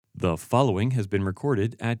The following has been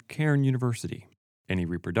recorded at Cairn University. Any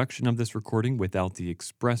reproduction of this recording without the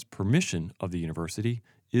express permission of the university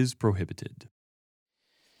is prohibited.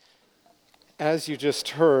 As you just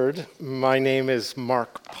heard, my name is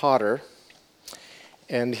Mark Potter,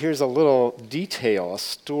 and here's a little detail, a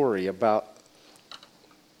story about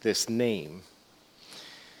this name.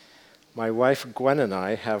 My wife Gwen and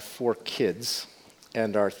I have 4 kids,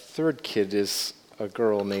 and our third kid is a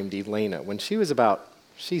girl named Elena.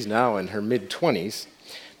 She's now in her mid-20s,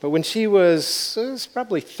 but when she was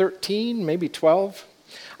probably 13, maybe 12,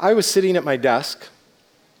 I was sitting at my desk,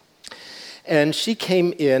 and she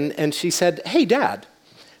came in and she said, "Hey, Dad,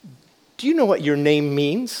 do you know what your name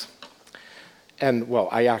means?" And, well,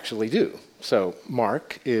 I actually do. So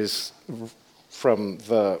Mark is from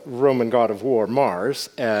the Roman god of war, Mars,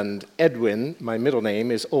 and Edwin, my middle name,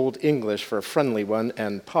 is Old English for a friendly one,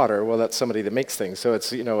 and Potter, well, that's somebody that makes things. So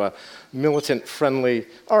it's, a militant, friendly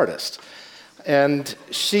artist. And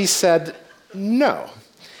she said, "No."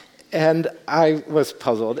 And I was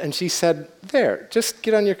puzzled, and she said, "There, just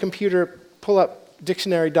get on your computer, pull up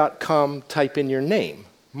dictionary.com, type in your name,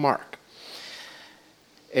 Mark.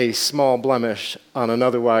 A small blemish on an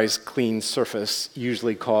otherwise clean surface,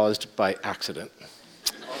 usually caused by accident."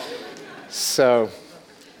 So,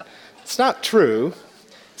 it's not true.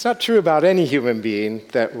 It's not true about any human being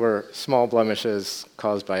that we're small blemishes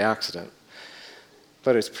caused by accident.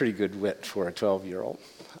 But it's pretty good wit for a 12-year-old.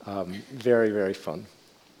 Very, very fun.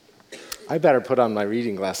 I better put on my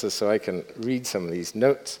reading glasses so I can read some of these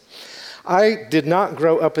notes. I did not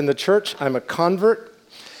grow up in the church. I'm a convert.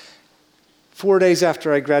 4 days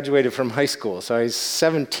after I graduated from high school, so I was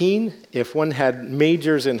 17. If one had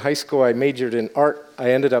majors in high school, I majored in art.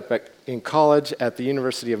 I ended up in college at the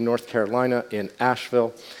University of North Carolina in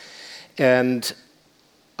Asheville, and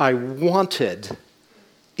I wanted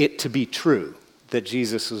it to be true that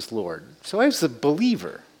Jesus was Lord. So I was a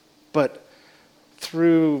believer, but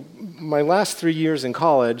through my last 3 years in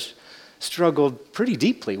college, struggled pretty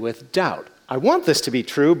deeply with doubt. I want this to be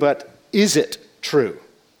true, but is it true?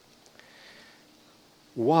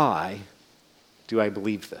 Why do I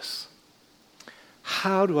believe this?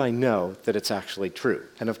 How do I know that it's actually true?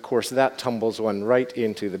 And of course, that tumbles one right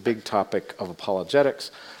into the big topic of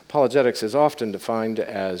apologetics. Apologetics is often defined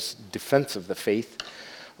as defense of the faith.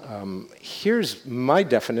 Here's my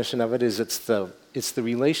definition of it: it's the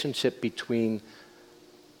relationship between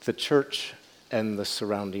the church and the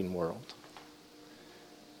surrounding world.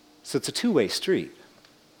 So it's a two-way street.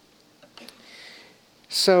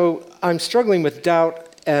 So I'm struggling with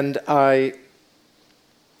doubt, and I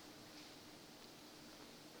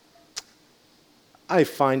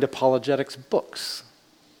find apologetics books,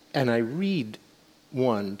 and I read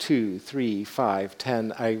 1, 2, 3, 5,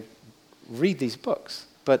 10. I read these books,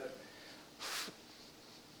 but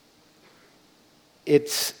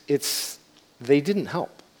they didn't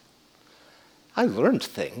help. I learned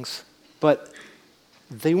things, but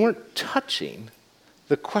they weren't touching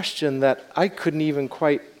the question that I couldn't even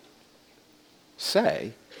quite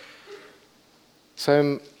say.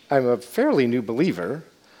 So I'm a fairly new believer,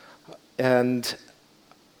 and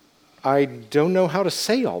I don't know how to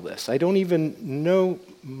say all this. I don't even know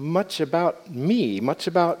much about me, much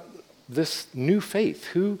about this new faith.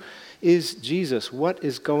 Who is Jesus? What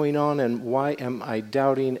is going on, and why am I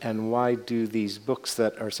doubting, and why do these books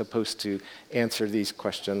that are supposed to answer these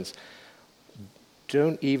questions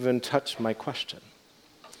don't even touch my question?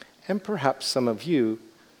 And perhaps some of you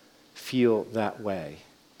feel that way.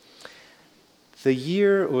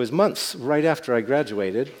 It was months right after I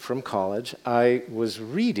graduated from college, I was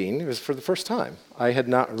reading, it was for the first time. I had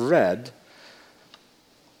not read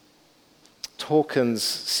Tolkien's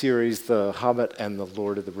series, The Hobbit and The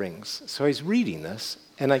Lord of the Rings. So I was reading this,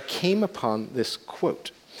 and I came upon this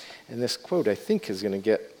quote. And this quote, I think, is going to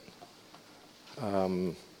get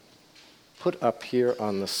put up here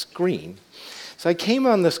on the screen. So I came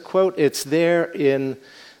on this quote. It's there in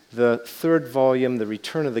the 3rd volume, The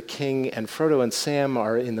Return of the King, and Frodo and Sam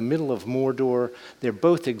are in the middle of Mordor. They're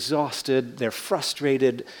both exhausted. They're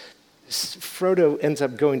frustrated. Frodo ends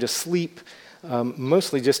up going to sleep,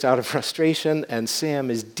 mostly just out of frustration, and Sam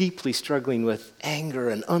is deeply struggling with anger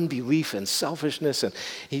and unbelief and selfishness, and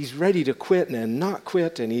he's ready to quit and not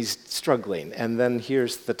quit, and he's struggling. And then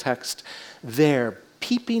here's the text there.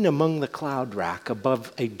 Peeping among the cloud rack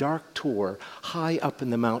above a dark tor high up in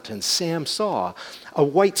the mountains, Sam saw a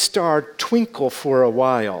white star twinkle for a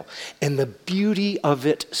while, and the beauty of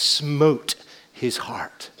it smote his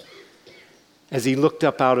heart as he looked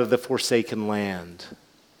up out of the forsaken land.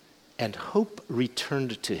 and hope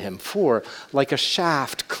returned to him. For, like a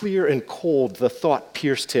shaft, clear and cold, the thought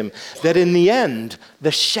pierced him that in the end,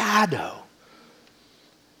 the shadow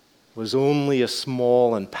was only a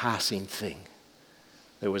small and passing thing.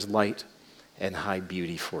 There was light and high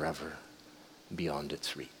beauty forever beyond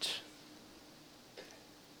its reach.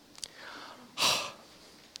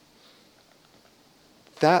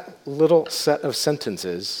 That little set of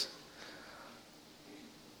sentences,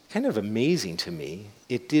 kind of amazing to me.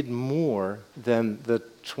 It did more than the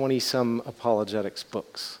 20-some apologetics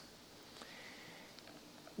books.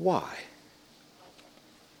 Why?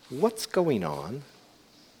 What's going on?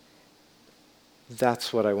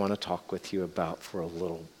 That's what I want to talk with you about for a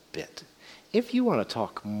little bit. If you want to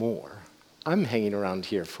talk more, I'm hanging around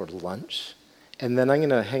here for lunch, and then I'm going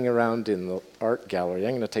to hang around in the art gallery.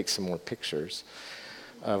 I'm going to take some more pictures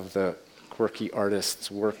of the quirky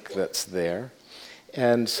artist's work that's there.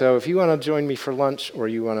 And so if you want to join me for lunch or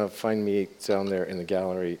you want to find me down there in the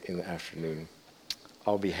gallery in the afternoon,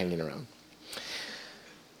 I'll be hanging around.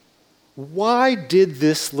 Why did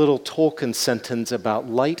this little Tolkien sentence about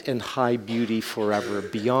light and high beauty forever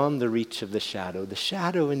beyond the reach of the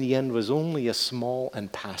shadow in the end was only a small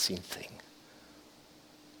and passing thing?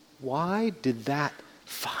 Why did that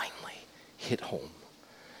finally hit home?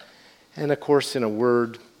 And of course, in a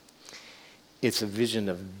word, it's a vision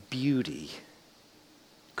of beauty.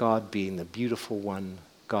 God being the beautiful one,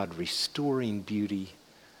 God restoring beauty,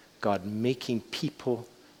 God making people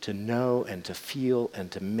to know and to feel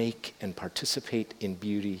and to make and participate in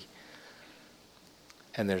beauty.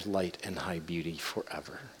 And there's light and high beauty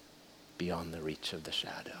forever beyond the reach of the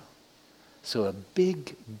shadow. So a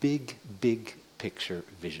big, big, big picture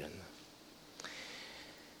vision.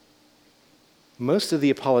 Most of the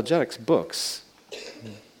apologetics books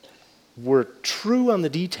were true on the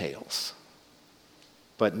details,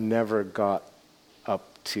 but never got up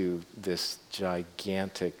to this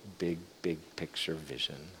gigantic, big, big picture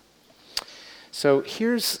vision. So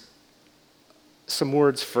here's some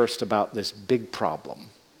words first about this big problem.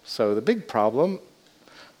 So the big problem,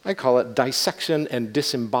 I call it dissection and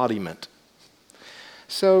disembodiment.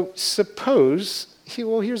 So suppose,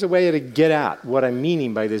 here's a way to get at what I'm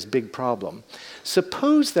meaning by this big problem.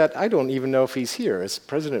 Suppose that, I don't even know if he's here, is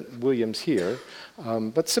President Williams here?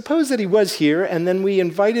 But suppose that he was here, and then we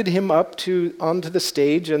invited him up onto the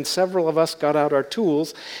stage, and several of us got out our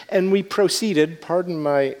tools, and we proceeded, pardon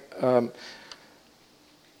my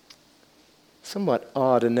somewhat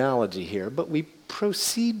odd analogy here, but we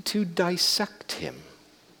proceed to dissect him.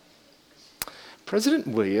 President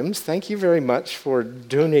Williams, thank you very much for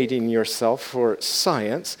donating yourself for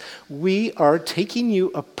science. We are taking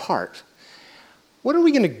you apart. What are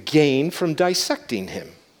we going to gain from dissecting him?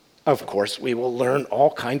 Of course, we will learn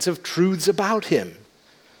all kinds of truths about him.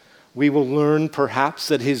 We will learn perhaps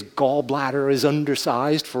that his gallbladder is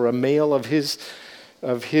undersized for a male of his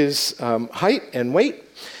height and weight.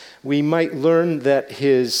 We might learn that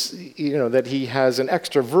that he has an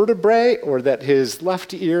extra vertebrae, or that his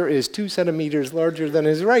left ear is 2 centimeters larger than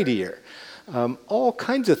his right ear. All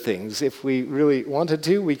kinds of things. If we really wanted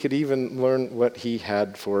to, we could even learn what he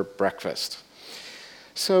had for breakfast.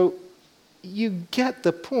 So you get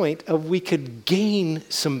the point of we could gain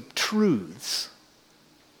some truths.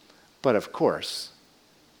 But of course,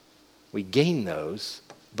 we gain those,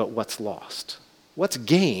 but what's lost? What's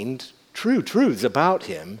gained? True truths about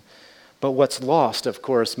him, but what's lost, of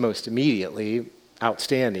course, most immediately,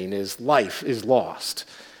 outstanding, is life is lost.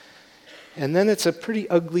 And then it's a pretty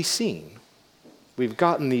ugly scene. We've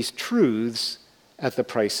gotten these truths at the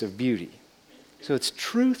price of beauty. So it's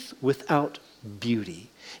truth without beauty.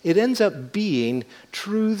 It ends up being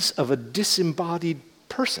truths of a disembodied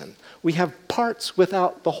person. We have parts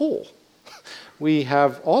without the whole. We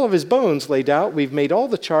have all of his bones laid out. We've made all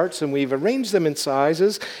the charts, and we've arranged them in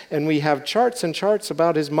sizes, and we have charts and charts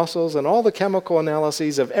about his muscles and all the chemical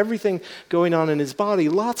analyses of everything going on in his body,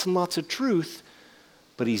 lots and lots of truth,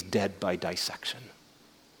 but he's dead by dissection.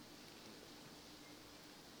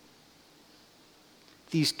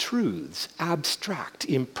 These truths, abstract,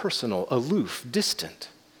 impersonal, aloof, distant,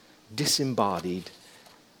 disembodied,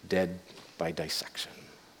 dead by dissection.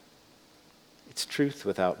 It's truth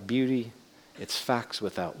without beauty. It's facts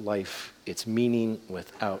without life. It's meaning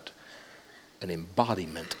without an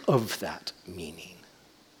embodiment of that meaning.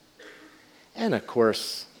 And of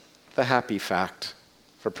course, the happy fact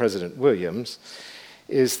for President Williams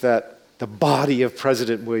is that the body of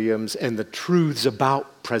President Williams and the truths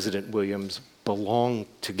about President Williams belong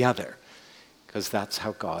together, because that's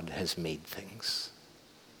how God has made things.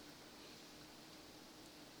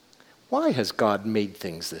 Why has God made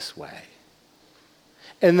things this way?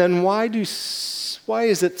 And then why do Why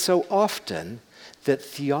is it so often that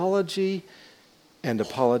theology and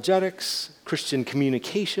apologetics, Christian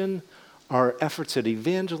communication, our efforts at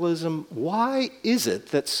evangelism, why is it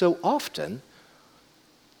that so often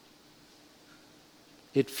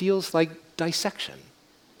it feels like dissection?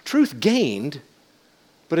 Truth gained,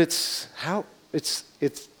 but it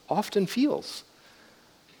often feels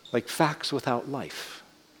like facts without life,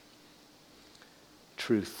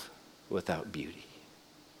 truth without beauty.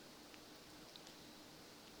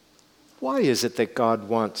 Why is it that God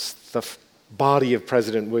wants the body of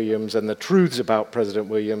President Williams and the truths about President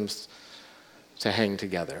Williams to hang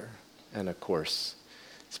together? And of course,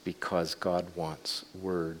 it's because God wants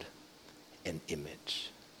word and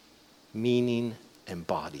image, meaning and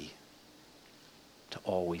body to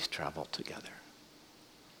always travel together.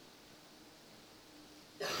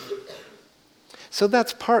 So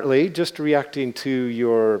that's partly, just reacting to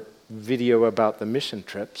your video about the mission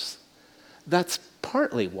trips, that's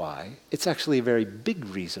partly why, it's actually a very big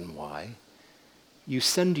reason why, you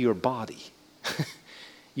send your body.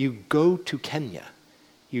 You go to Kenya.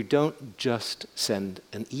 You don't just send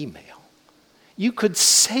an email. You could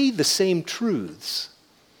say the same truths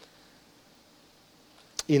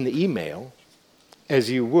in the email as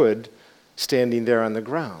you would standing there on the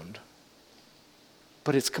ground.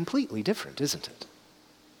 But it's completely different, isn't it?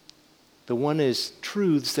 The one is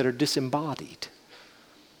truths that are disembodied.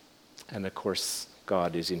 And of course,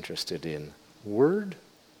 God is interested in word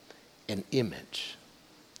and image.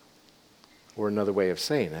 Or another way of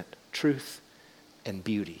saying it, truth and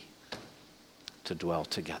beauty to dwell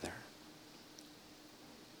together.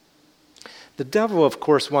 The devil, of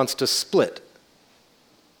course, wants to split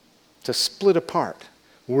apart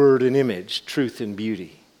word and image, truth and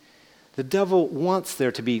beauty. The devil wants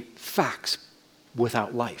there to be facts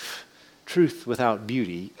without life, truth without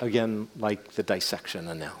beauty, again, like the dissection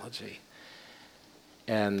analogy.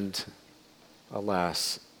 And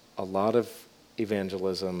alas, a lot of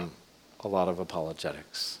evangelism, a lot of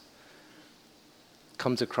apologetics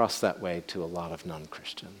comes across that way to a lot of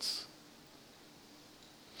non-Christians.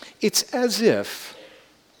 It's as if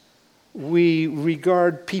we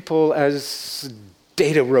regard people as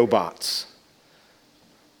data robots.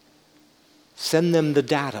 Send them the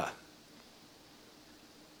data.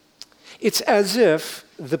 It's as if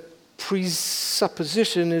the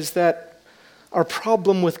presupposition is that our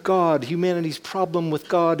problem with God, humanity's problem with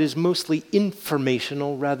God, is mostly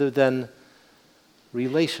informational rather than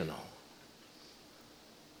relational.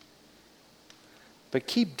 But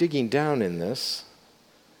keep digging down in this.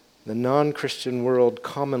 The non-Christian world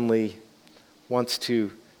commonly wants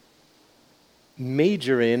to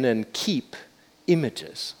major in and keep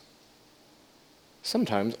images.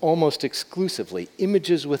 Sometimes almost exclusively,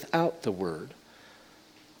 images without the word.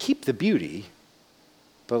 Keep the beauty,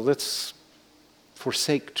 but let's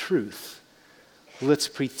forsake truth. Let's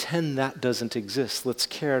pretend that doesn't exist. Let's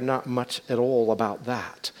care not much at all about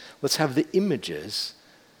that. Let's have the images,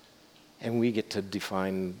 and we get to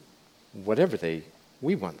define whatever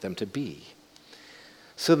we want them to be.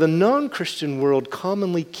 So the non-Christian world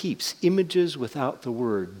commonly keeps images without the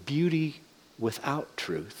word, beauty without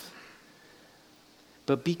truth.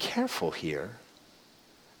 But be careful here.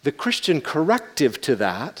 The Christian corrective to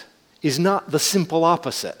that is not the simple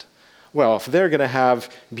opposite. Well, if they're going to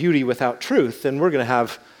have beauty without truth, then we're going to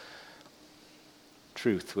have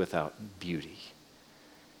truth without beauty.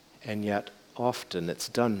 And yet, often it's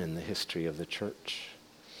done in the history of the church.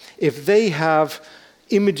 If they have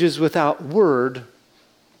images without word,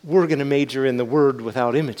 we're going to major in the word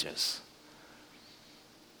without images.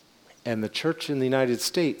 And the church in the United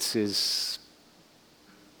States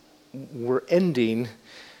we're ending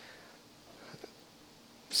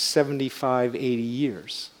 75, 80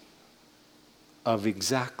 years of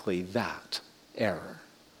exactly that error.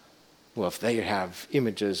 Well, if they have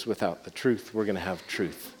images without the truth, we're going to have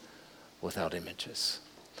truth without images.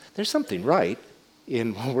 There's something right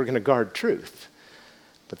in we're going to guard truth,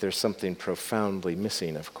 but there's something profoundly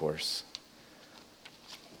missing, of course,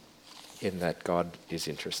 in that God is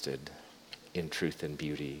interested in truth and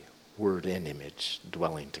beauty, word and image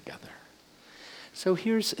dwelling together. So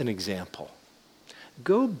here's an example.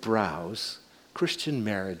 Go browse Christian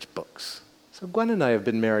marriage books. So Gwen and I have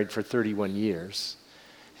been married for 31 years,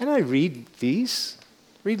 and I read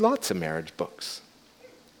lots of marriage books.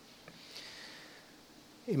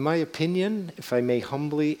 In my opinion, if I may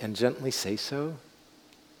humbly and gently say so,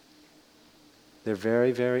 they're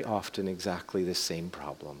very, very often exactly the same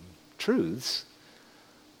problem. Truths,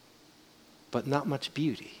 but not much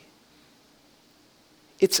beauty.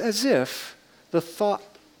 It's as if the thought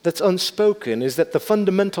that's unspoken is that the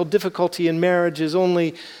fundamental difficulty in marriage is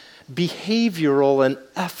only behavioral and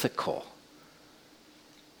ethical.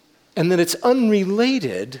 And that it's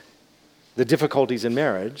unrelated, the difficulties in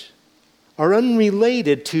marriage are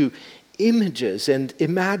unrelated to images and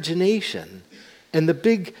imagination and the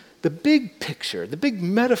big picture, the big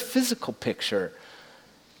metaphysical picture.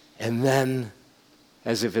 And then,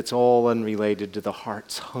 as if it's all unrelated to the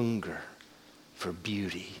heart's hunger for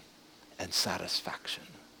beauty and satisfaction.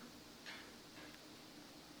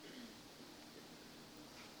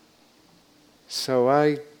 So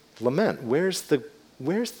I lament, where's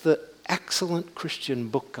the excellent Christian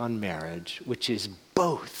book on marriage, which is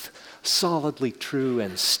both solidly true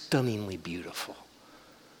and stunningly beautiful?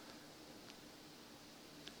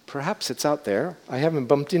 Perhaps it's out there. I haven't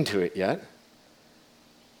bumped into it yet,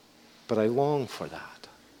 but I long for that.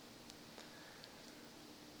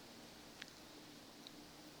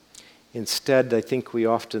 Instead, I think we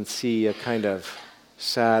often see a kind of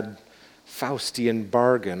sad Faustian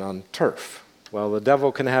bargain on turf. Well, the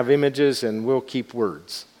devil can have images and we'll keep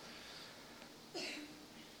words.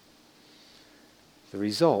 The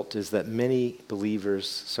result is that many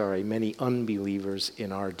unbelievers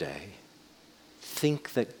in our day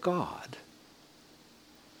think that God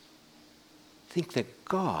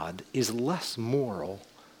is less moral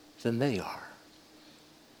than they are.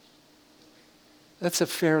 That's a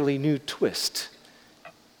fairly new twist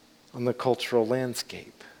on the cultural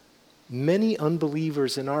landscape. Many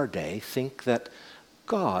unbelievers in our day think that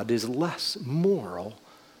God is less moral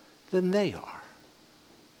than they are.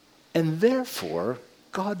 And therefore,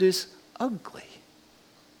 God is ugly.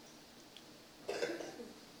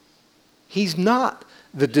 He's not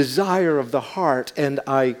the desire of the heart, and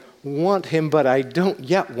I want him, but I don't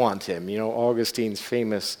yet want him. You know, Augustine's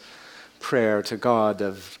famous prayer to God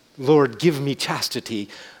of, Lord, give me chastity,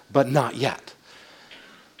 but not yet.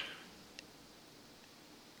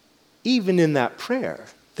 Even in that prayer,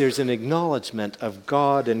 there's an acknowledgement of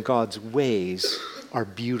God and God's ways are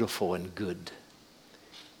beautiful and good.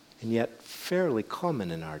 And yet, fairly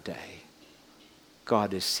common in our day,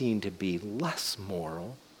 God is seen to be less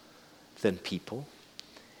moral than people,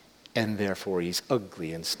 and therefore he's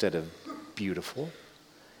ugly instead of beautiful,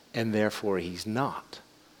 and therefore he's not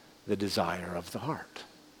the desire of the heart.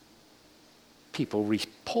 People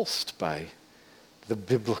repulsed by the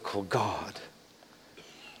biblical God.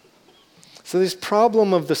 So this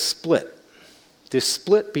problem of this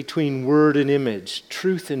split between word and image,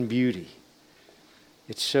 truth and beauty,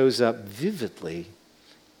 it shows up vividly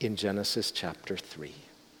in Genesis chapter 3.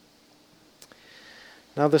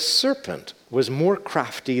 Now the serpent was more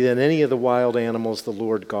crafty than any of the wild animals the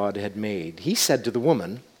Lord God had made. He said to the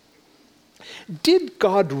woman, "Did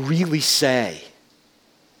God really say,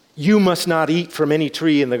 'You must not eat from any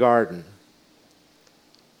tree in the garden'?"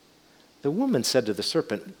 The woman said to the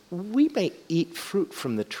serpent, "We may eat fruit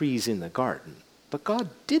from the trees in the garden, but God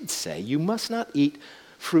did say, 'You must not eat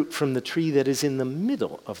fruit from the tree that is in the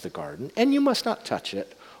middle of the garden, and you must not touch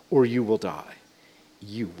it, or you will die.'"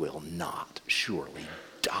 "You will not surely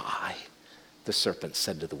die," the serpent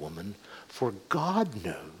said to the woman, "for God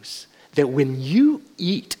knows that when you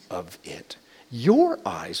eat of it, your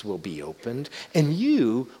eyes will be opened, and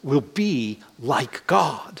you will be like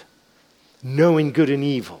God, knowing good and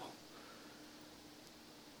evil."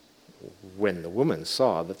 When the woman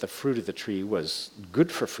saw that the fruit of the tree was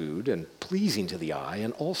good for food and pleasing to the eye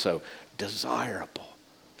and also desirable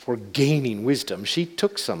for gaining wisdom, she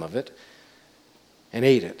took some of it and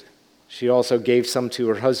ate it. She also gave some to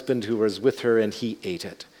her husband who was with her, and he ate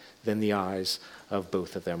it. Then the eyes of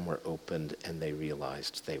both of them were opened, and they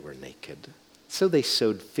realized they were naked. So they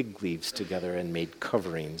sewed fig leaves together and made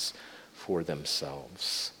coverings for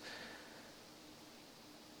themselves.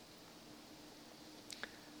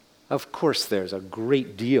 Of course, there's a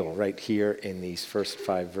great deal right here in these first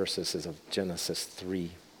 5 verses of Genesis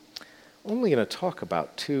 3. I'm only going to talk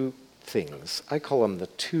about 2 things. I call them the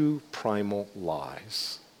 2 primal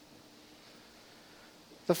lies.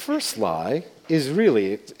 The first lie is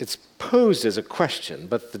really, it's posed as a question,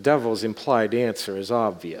 but the devil's implied answer is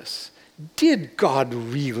obvious. Did God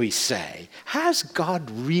really say? Has God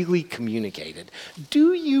really communicated?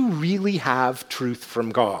 Do you really have truth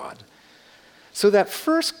from God? So that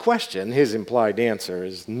first question, his implied answer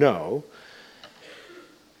is no.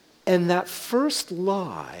 And that first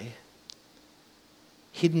lie,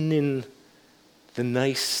 hidden in the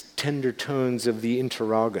nice, tender tones of the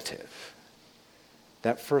interrogative,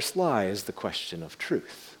 that first lie is the question of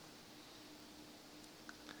truth,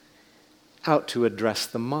 out to address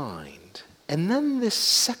the mind. And then this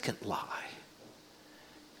second lie,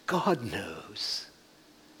 God knows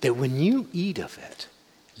that when you eat of it,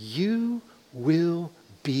 you will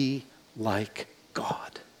be like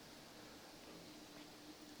God.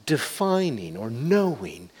 defining or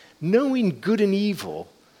knowing good and evil,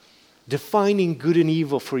 defining good and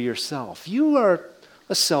evil for yourself. You are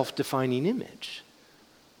a self-defining image,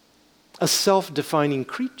 a self-defining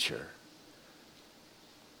creature.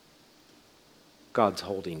 God's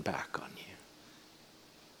holding back on you.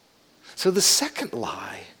 So the second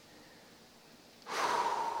lie,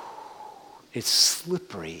 it's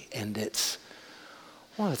slippery and it's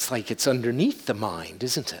like it's underneath the mind,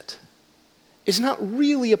 isn't it? It's not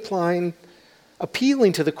really appealing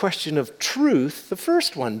to the question of truth. The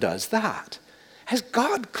first one does that. Has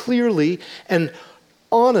God clearly and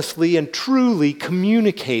honestly and truly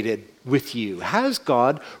communicated with you? Has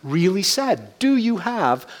God really said? Do you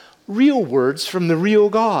have real words from the real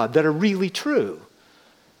God that are really true?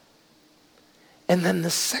 And then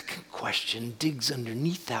the second question digs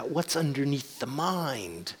underneath that. What's underneath the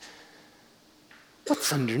mind?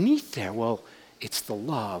 What's underneath there? Well, it's the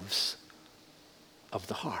loves of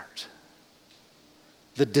the heart.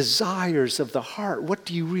 The desires of the heart. What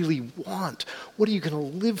do you really want? What are you going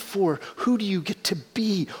to live for? Who do you get to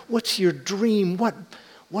be? What's your dream? What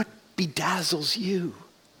bedazzles you?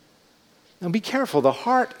 Now be careful. The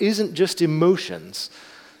heart isn't just emotions.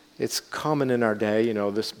 It's common in our day,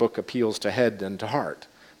 this book appeals to head and to heart.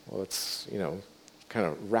 Well, it's, kind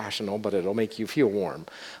of rational, but it'll make you feel warm.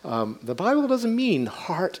 The Bible doesn't mean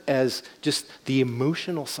heart as just the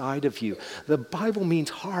emotional side of you. The Bible means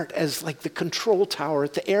heart as like the control tower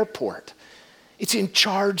at the airport. It's in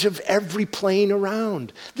charge of every plane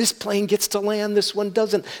around. This plane gets to land, this one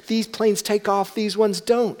doesn't. These planes take off, these ones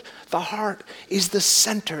don't. The heart is the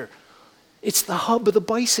center. It's the hub of the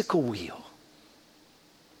bicycle wheel.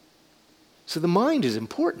 So the mind is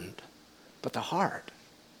important, but the heart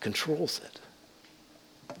controls it.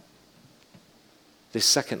 This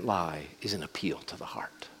second lie is an appeal to the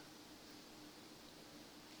heart.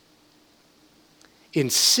 In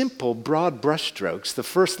simple, broad brushstrokes, the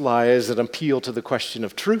first lie is an appeal to the question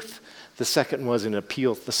of truth. The second lie is an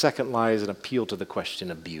appeal to the question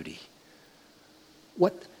of beauty.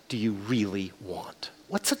 What do you really want?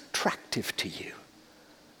 What's attractive to you?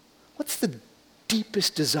 What's the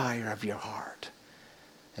deepest desire of your heart?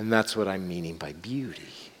 And that's what I'm meaning by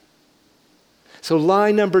beauty. So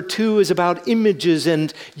lie number 2 is about images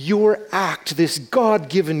and your act, this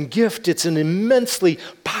God-given gift. It's an immensely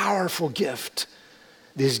powerful gift.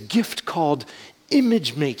 This gift called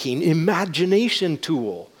image making, imagination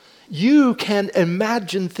tool. You can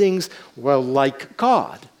imagine things, like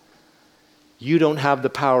God. You don't have the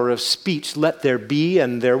power of speech, let there be,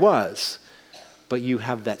 and there was. But you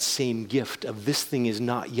have that same gift of this thing is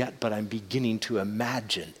not yet, but I'm beginning to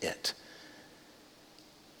imagine it.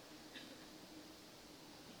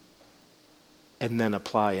 And then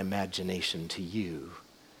apply imagination to you,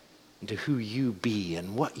 and to who you be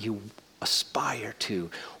and what you aspire to,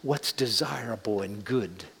 what's desirable and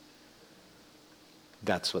good.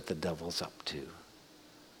 That's what the devil's up to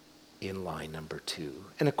in lie number 2.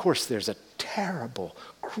 And of course, there's a terrible,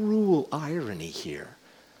 cruel irony here.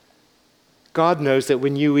 God knows that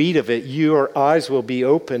when you eat of it, your eyes will be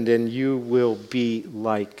opened and you will be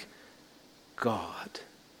like God,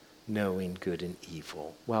 knowing good and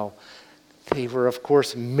evil. Well, they were, of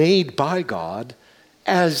course, made by God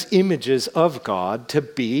as images of God to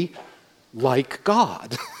be like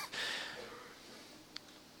God,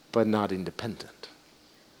 but not independent.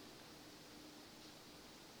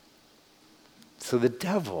 So the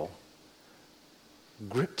devil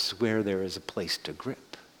grips where there is a place to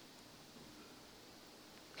grip.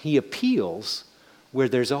 He appeals where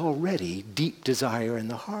there's already deep desire in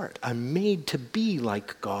the heart. I'm made to be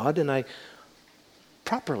like God, and I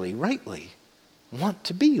properly, rightly want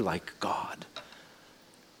to be like God.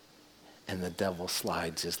 And the devil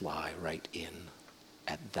slides his lie right in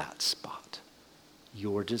at that spot.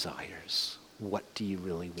 Your desires. What do you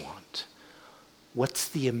really want? What's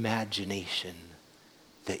the imagination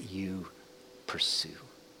that you pursue?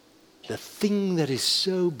 The thing that is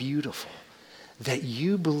so beautiful that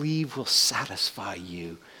you believe will satisfy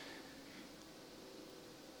you.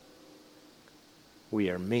 We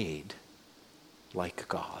are made like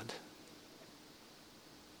God.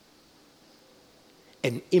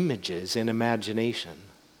 And images and imagination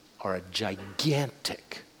are a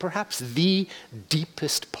gigantic, perhaps the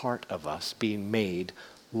deepest part of us being made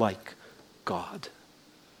like God.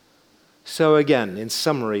 So again, in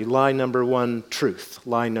summary, lie number 1, truth.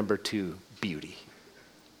 Lie number 2, beauty.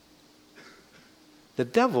 The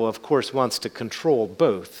devil, of course, wants to control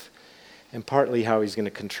both, and partly how he's going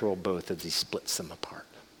to control both as he splits them apart.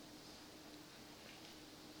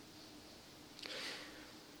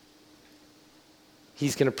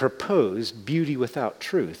 He's going to propose beauty without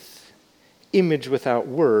truth image without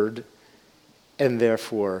word, and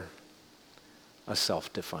therefore a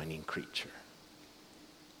self-defining creature.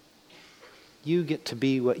 You get to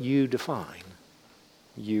be what you define.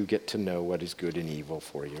 You get to know what is good and evil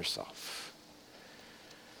for yourself.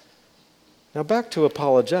 Now back to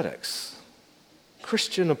apologetics.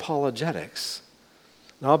 Christian apologetics.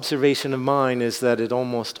 An observation of mine is that it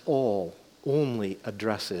almost only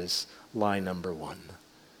addresses lie number 1.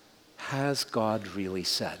 Has God really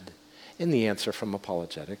said? And the answer from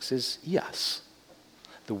apologetics is yes.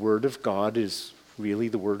 The Word of God is really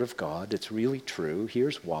the Word of God. It's really true.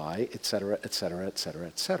 Here's why, etc., etc., etc.,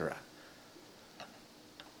 etc.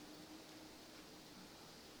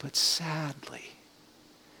 But sadly,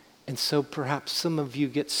 and so perhaps some of you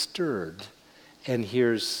get stirred, and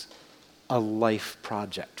here's a life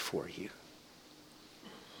project for you.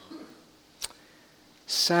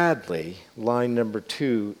 Sadly, line number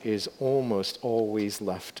 2 is almost always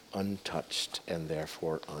left untouched and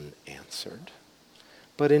therefore unanswered.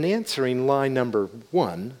 But in answering line number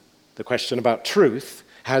 1, the question about truth,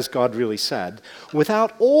 has God really said,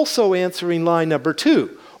 without also answering line number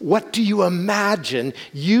 2, what do you imagine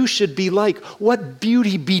you should be like? What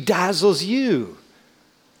beauty bedazzles you?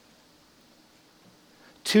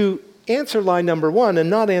 To answer line number 1 and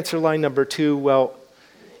not answer line number 2, well,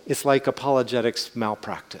 it's like apologetics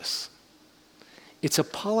malpractice. It's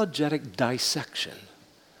apologetic dissection.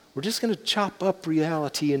 We're just going to chop up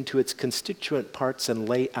reality into its constituent parts and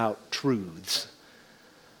lay out truths.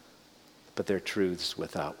 But they're truths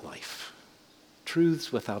without life.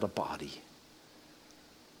 Truths without a body.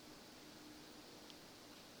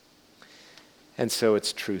 And so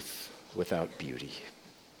it's truth without beauty.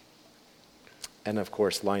 And of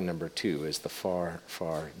course, line number 2 is the far,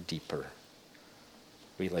 far deeper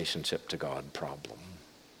relationship to God problem.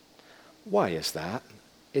 Why is that?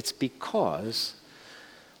 It's because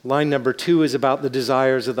line number 2 is about the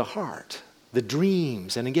desires of the heart, the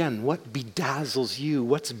dreams, and again, what bedazzles you,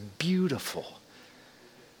 what's beautiful.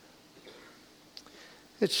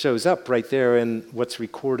 It shows up right there in what's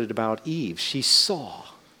recorded about Eve. She saw.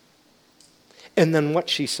 And then what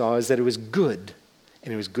she saw is that it was good,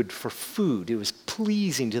 and it was good for food. It was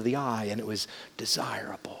pleasing to the eye, and it was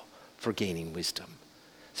desirable for gaining wisdom.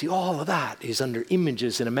 See, all of that is under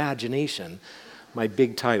images and imagination. My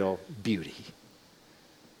big title, beauty.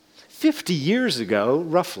 50 years ago,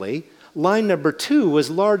 roughly, line number 2 was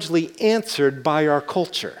largely answered by our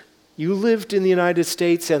culture. You lived in the United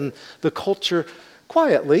States, and the culture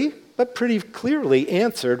quietly, but pretty clearly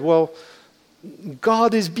answered, well,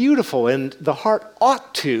 God is beautiful, and the heart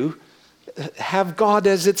ought to have God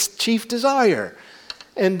as its chief desire.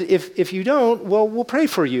 And if you don't, well, we'll pray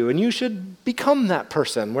for you, and you should become that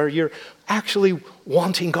person where you're actually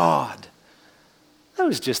wanting God. That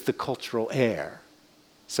was just the cultural air.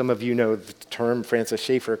 Some of you know the term, Francis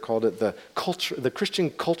Schaeffer called it the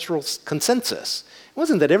Christian cultural consensus. It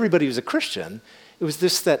wasn't that everybody was a Christian. It was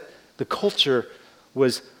this that the culture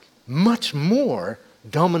was much more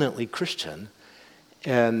dominantly Christian,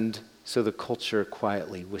 and so the culture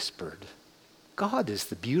quietly whispered, God is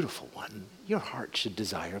the beautiful one. Your heart should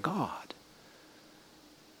desire God.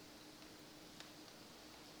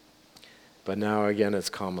 But now again, it's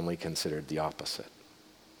commonly considered the opposite.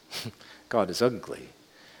 God is ugly,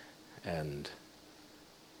 and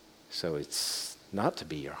so it's not to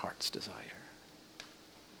be your heart's desire.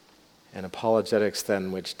 And apologetics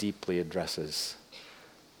then, which deeply addresses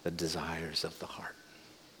the desires of the heart,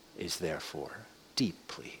 is therefore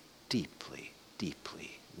deeply, deeply,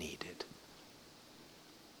 deeply needed.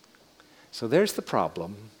 So there's the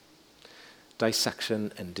problem,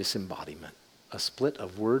 dissection and disembodiment, a split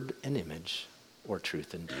of word and image, or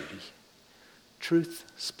truth and beauty. Truth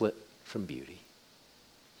split from beauty.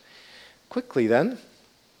 Quickly then,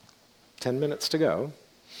 10 minutes to go.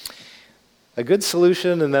 A good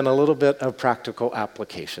solution and then a little bit of practical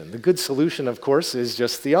application. The good solution, of course, is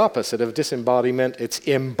just the opposite of disembodiment. It's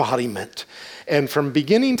embodiment. And from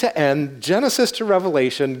beginning to end, Genesis to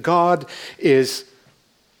Revelation, God is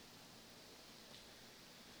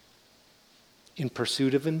in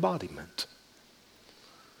pursuit of embodiment.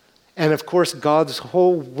 And of course, God's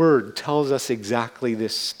whole word tells us exactly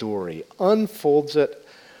this story, unfolds it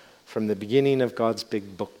from the beginning of God's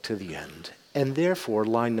big book to the end. And therefore,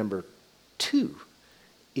 line number 2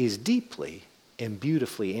 is deeply and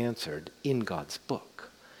beautifully answered in God's book.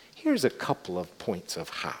 Here's a couple of points of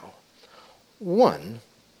how. One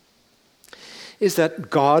is that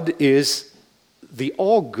God is the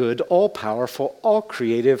all-good, all-powerful,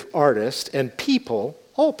 all-creative artist, and people,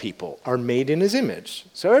 all people, are made in his image.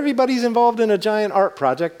 So everybody's involved in a giant art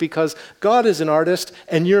project because God is an artist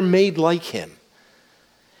and you're made like him.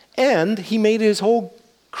 And he made his whole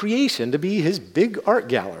creation to be his big art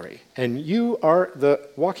gallery. And you are the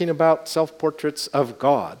walking about self-portraits of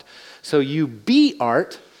God. So you be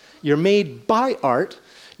art, you're made by art,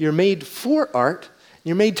 you're made for art,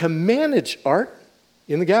 you're made to manage art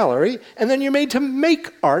in the gallery, and then you're made to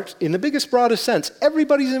make art in the biggest, broadest sense.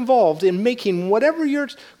 Everybody's involved in making whatever you're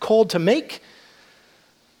called to make.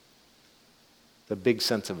 The big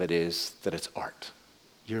sense of it is that it's art.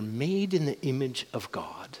 You're made in the image of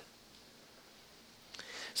God.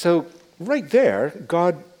 So right there,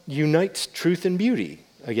 God unites truth and beauty.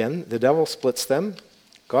 Again, the devil splits them.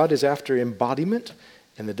 God is after embodiment,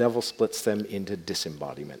 and the devil splits them into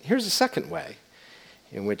disembodiment. Here's a second way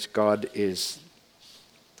in which God is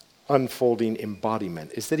unfolding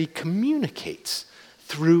embodiment, is that he communicates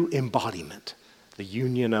through embodiment, the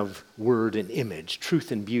union of word and image,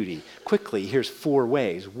 truth and beauty. Quickly, here's 4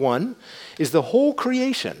 ways. One is the whole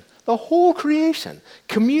creation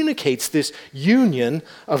communicates this union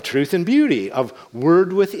of truth and beauty, of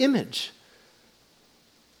word with image.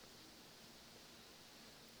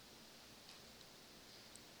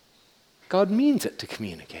 God means it to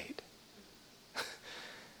communicate.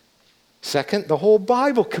 Second, the whole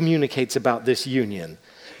Bible communicates about this union.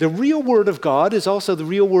 The real word of God is also the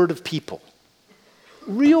real word of people.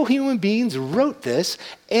 Real human beings wrote this,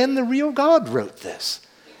 and the real God wrote this.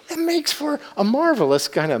 It makes for a marvelous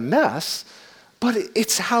kind of mess, but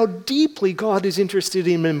it's how deeply God is interested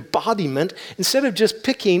in embodiment. Instead of just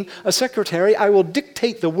picking a secretary, I will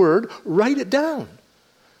dictate the word, write it down.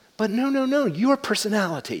 But no, your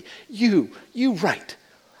personality, you write.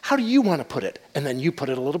 How do you want to put it? And then you put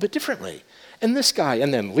it a little bit differently. And this guy,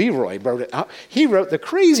 and then Leroy wrote it out. He wrote the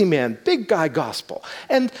crazy man, big guy gospel.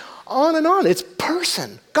 And on. It's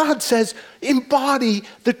person. God says, embody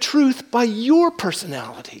the truth by your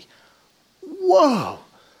personality. Whoa.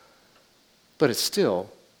 But it's still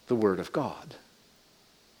the Word of God.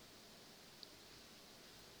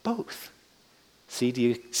 Both. See, do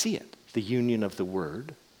you see it? The union of the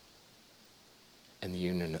Word and the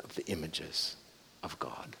union of the images of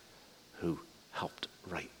God who helped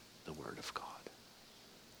write the Word of God.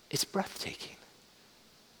 It's breathtaking.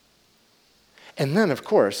 And then, of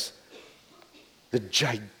course, the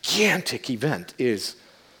gigantic event is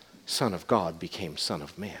Son of God became Son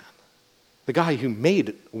of Man. The guy who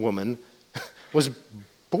made woman was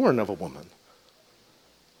born of a woman.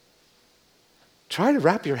 Try to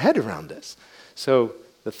wrap your head around this. So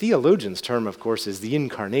the theologian's term, of course, is the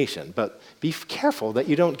incarnation, but be careful that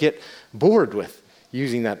you don't get bored with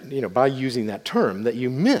using that, by using that term, that you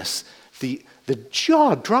miss the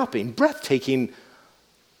jaw-dropping, breathtaking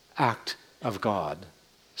act of God.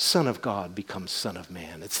 Son of God becomes Son of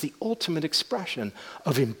Man. It's the ultimate expression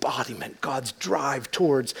of embodiment, God's drive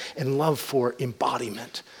towards and love for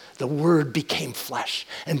embodiment. The Word became flesh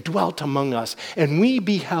and dwelt among us, and we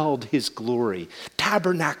beheld his glory,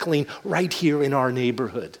 tabernacling right here in our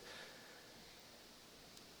neighborhood.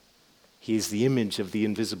 He is the image of the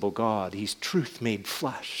invisible God. He's truth made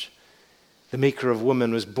flesh. The maker of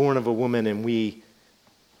woman was born of a woman, and we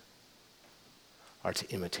are to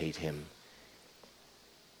imitate him.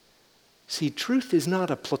 See, truth is not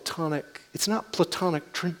Platonic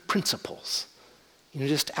principles.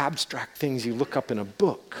 Just abstract things you look up in a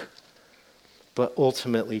book. But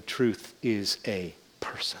ultimately, truth is a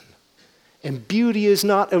person. And beauty is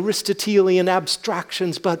not Aristotelian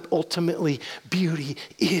abstractions, but ultimately, beauty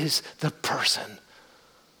is the person.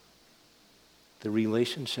 The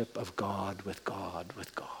relationship of God with God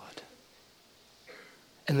with God.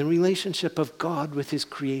 And the relationship of God with his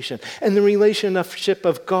creation. And the relationship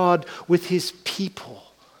of God with his people.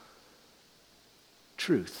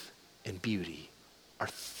 Truth and beauty are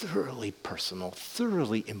thoroughly personal,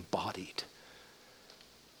 thoroughly embodied.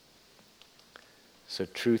 So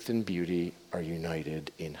truth and beauty are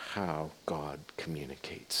united in how God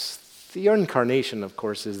communicates. The incarnation, of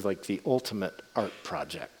course, is like the ultimate art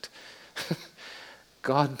project.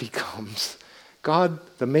 God,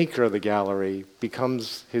 the maker of the gallery,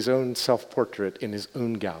 becomes his own self-portrait in his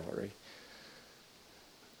own gallery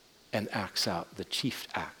and acts out the chief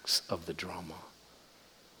acts of the drama.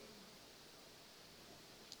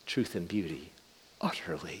 Truth and beauty,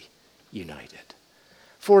 utterly united.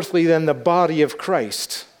 Fourthly, then, the body of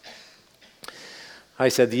Christ. I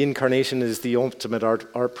said the incarnation is the ultimate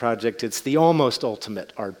art project. It's the almost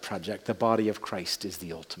ultimate art project. The body of Christ is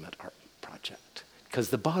the ultimate art project. Because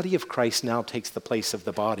the body of Christ now takes the place of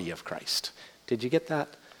the body of Christ. Did you get that?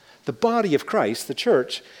 The body of Christ, the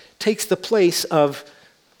church, takes the place of,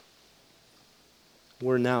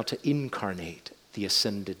 we're now to incarnate the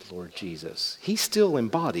ascended Lord Jesus. He's still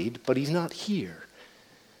embodied, but he's not here.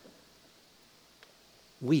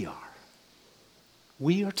 we are.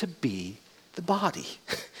 We are to be the body.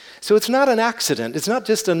 So it's not an accident. It's not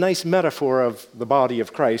just a nice metaphor of the body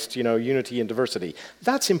of Christ, unity and diversity.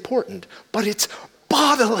 That's important, but it's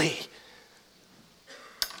bodily.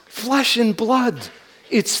 Flesh and blood.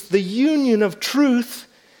 It's the union of truth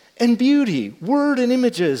and beauty, word and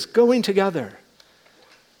images going together.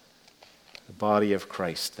 The body of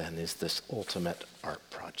Christ, then, is this ultimate art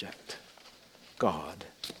project. God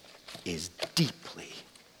is deeply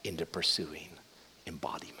into pursuing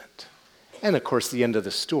embodiment. And of course, the end of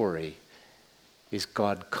the story is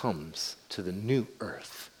God comes to the new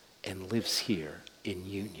earth and lives here in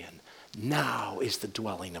union. Now is the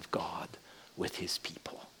dwelling of God with his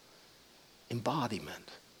people. Embodiment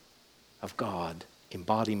of God,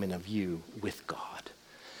 embodiment of you with God.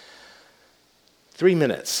 3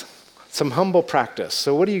 minutes, some humble practice.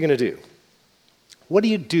 So what are you going to do? What do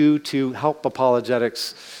you do to help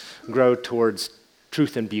apologetics grow towards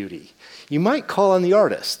truth and beauty? You might call on the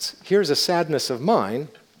artists. Here's a sadness of mine.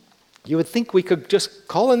 You would think we could just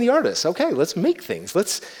call in the artists. Okay, let's make things.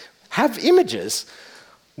 Let's have images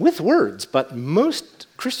with words. But most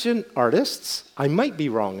Christian artists, I might be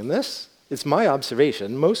wrong in this, it's my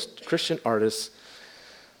observation, most Christian artists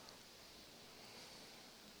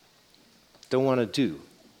don't want to do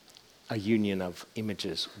a union of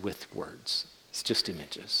images with words. It's just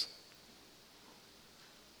images.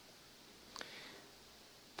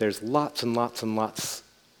 There's lots and lots and lots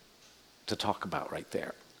to talk about right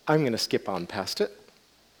there. I'm going to skip on past it,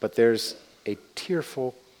 but there's a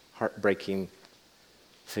tearful, heartbreaking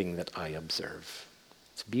thing that I observe.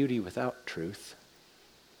 It's beauty without truth,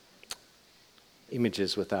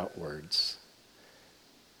 images without words.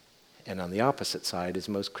 And on the opposite side is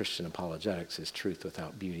most Christian apologetics is truth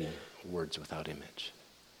without beauty, words without image.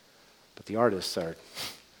 But the artists are,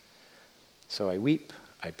 so I weep,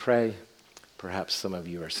 I pray. Perhaps some of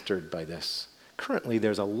you are stirred by this. Currently,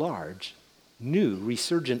 there's a large, new,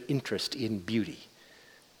 resurgent interest in beauty.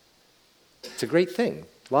 It's a great thing.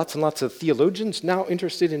 Lots and lots of theologians now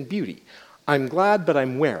interested in beauty. I'm glad, but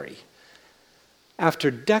I'm wary.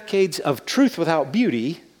 After decades of truth without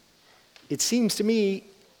beauty, it seems to me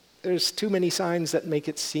there's too many signs that make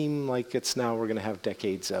it seem like it's now we're going to have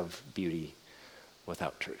decades of beauty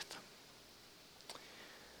without truth.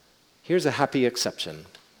 Here's a happy exception.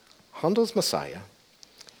 Handel's Messiah,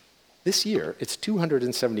 this year, it's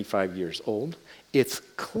 275 years old. It's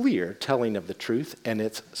clear telling of the truth, and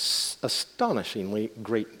it's astonishingly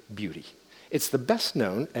great beauty. It's the best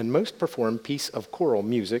known and most performed piece of choral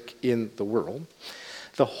music in the world.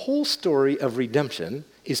 The whole story of redemption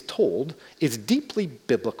is told. It's deeply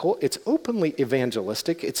biblical. It's openly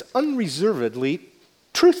evangelistic. It's unreservedly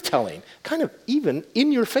truth-telling, kind of even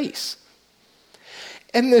in your face.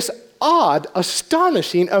 And this odd,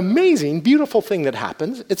 astonishing, amazing, beautiful thing that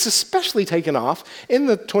happens, it's especially taken off in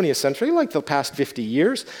the 20th century, like the past 50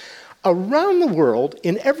 years. Around the world,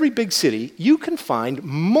 in every big city, you can find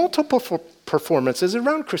multiple performances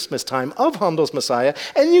around Christmas time of Handel's Messiah,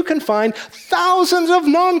 and you can find thousands of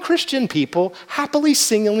non-Christian people happily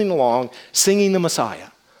singing along, singing the Messiah.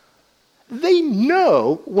 They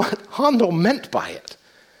know what Handel meant by it.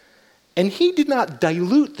 And he did not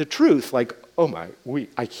dilute the truth like,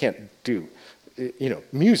 I can't do,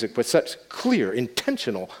 music with such clear,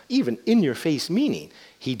 intentional, even in-your-face meaning.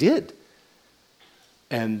 He did.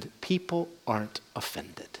 And people aren't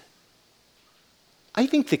offended. I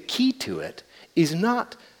think the key to it is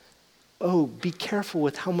not, be careful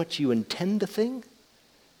with how much you intend a thing.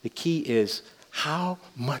 The key is, how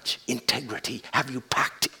much integrity have you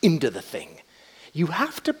packed into the thing? You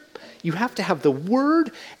have to have the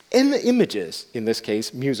word and the images, in this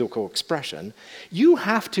case, musical expression. You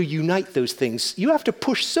have to unite those things. You have to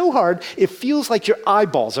push so hard, it feels like your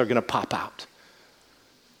eyeballs are going to pop out.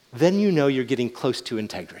 Then you know you're getting close to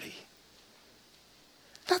integrity.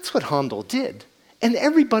 That's what Handel did. And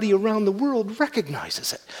everybody around the world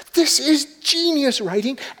recognizes it. This is genius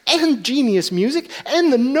writing and genius music,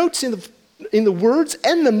 and the notes in the words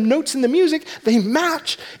and the notes in the music, they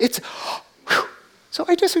match. It's, whew. So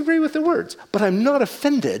I disagree with the words, but I'm not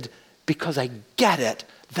offended because I get it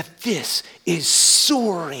that this is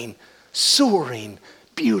soaring,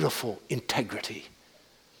 beautiful integrity.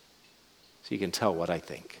 So you can tell what I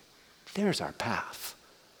think. There's our path.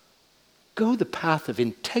 Go the path of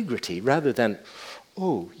integrity rather than,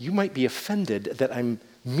 you might be offended that I'm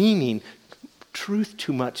meaning truth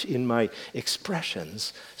too much in my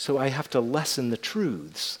expressions, so I have to lessen the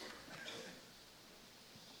truths.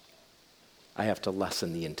 I have to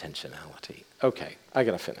lessen the intentionality. Okay, I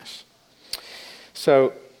gotta finish.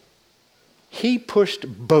 So he pushed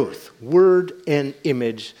both word and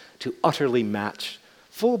image to utterly match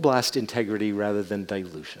full blast integrity rather than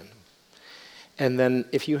dilution. And then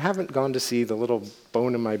if you haven't gone to see the little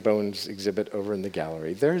Bone in My Bones exhibit over in the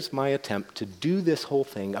gallery, there's my attempt to do this whole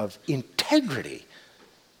thing of integrity.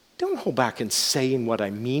 Don't hold back in saying what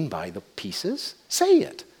I mean by the pieces. Say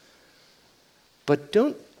it. But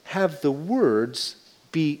don't have the words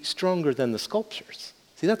be stronger than the sculptures.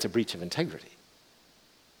 See, that's a breach of integrity.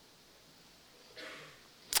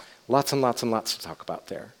 Lots and lots and lots to talk about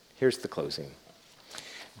there. Here's the closing.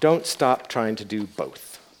 Don't stop trying to do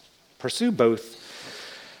both. Pursue both.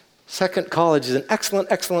 Second College is an excellent,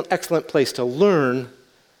 excellent, excellent place to learn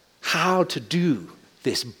how to do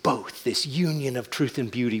this both, this union of truth and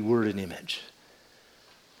beauty, word and image.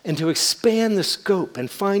 And to expand the scope and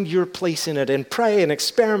find your place in it and pray and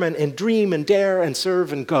experiment and dream and dare and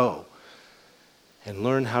serve and go. And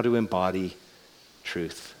learn how to embody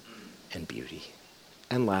truth and beauty.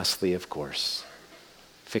 And lastly, of course,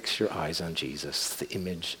 fix your eyes on Jesus, the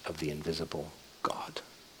image of the invisible God.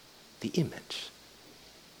 The image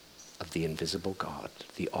of the invisible God,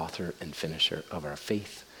 the author and finisher of our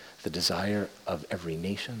faith, the desire of every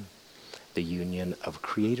nation, the union of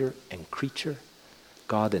creator and creature,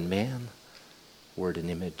 God and man, word and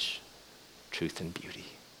image, truth and beauty.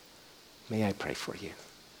 May I pray for you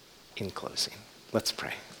in closing. Let's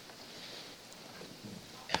pray.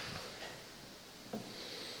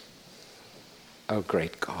 Oh,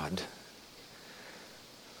 great God,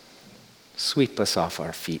 sweep us off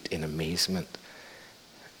our feet in amazement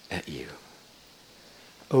at you.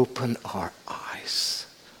 Open our eyes.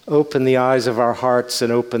 Open the eyes of our hearts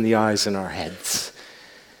and open the eyes in our heads,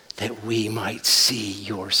 that we might see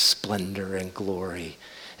your splendor and glory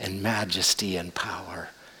and majesty and power,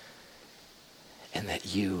 and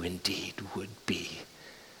that you indeed would be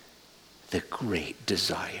the great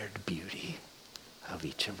desired beauty of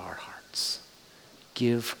each of our hearts.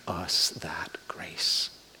 Give us that grace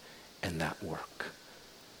and that work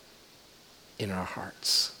in our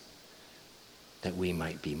hearts, that we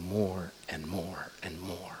might be more and more and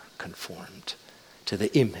more conformed to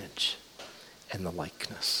the image and the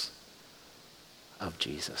likeness of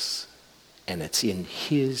Jesus. And it's in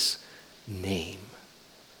his name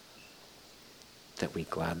that we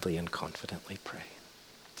gladly and confidently pray.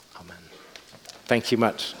 Amen. Thank you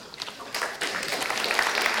much.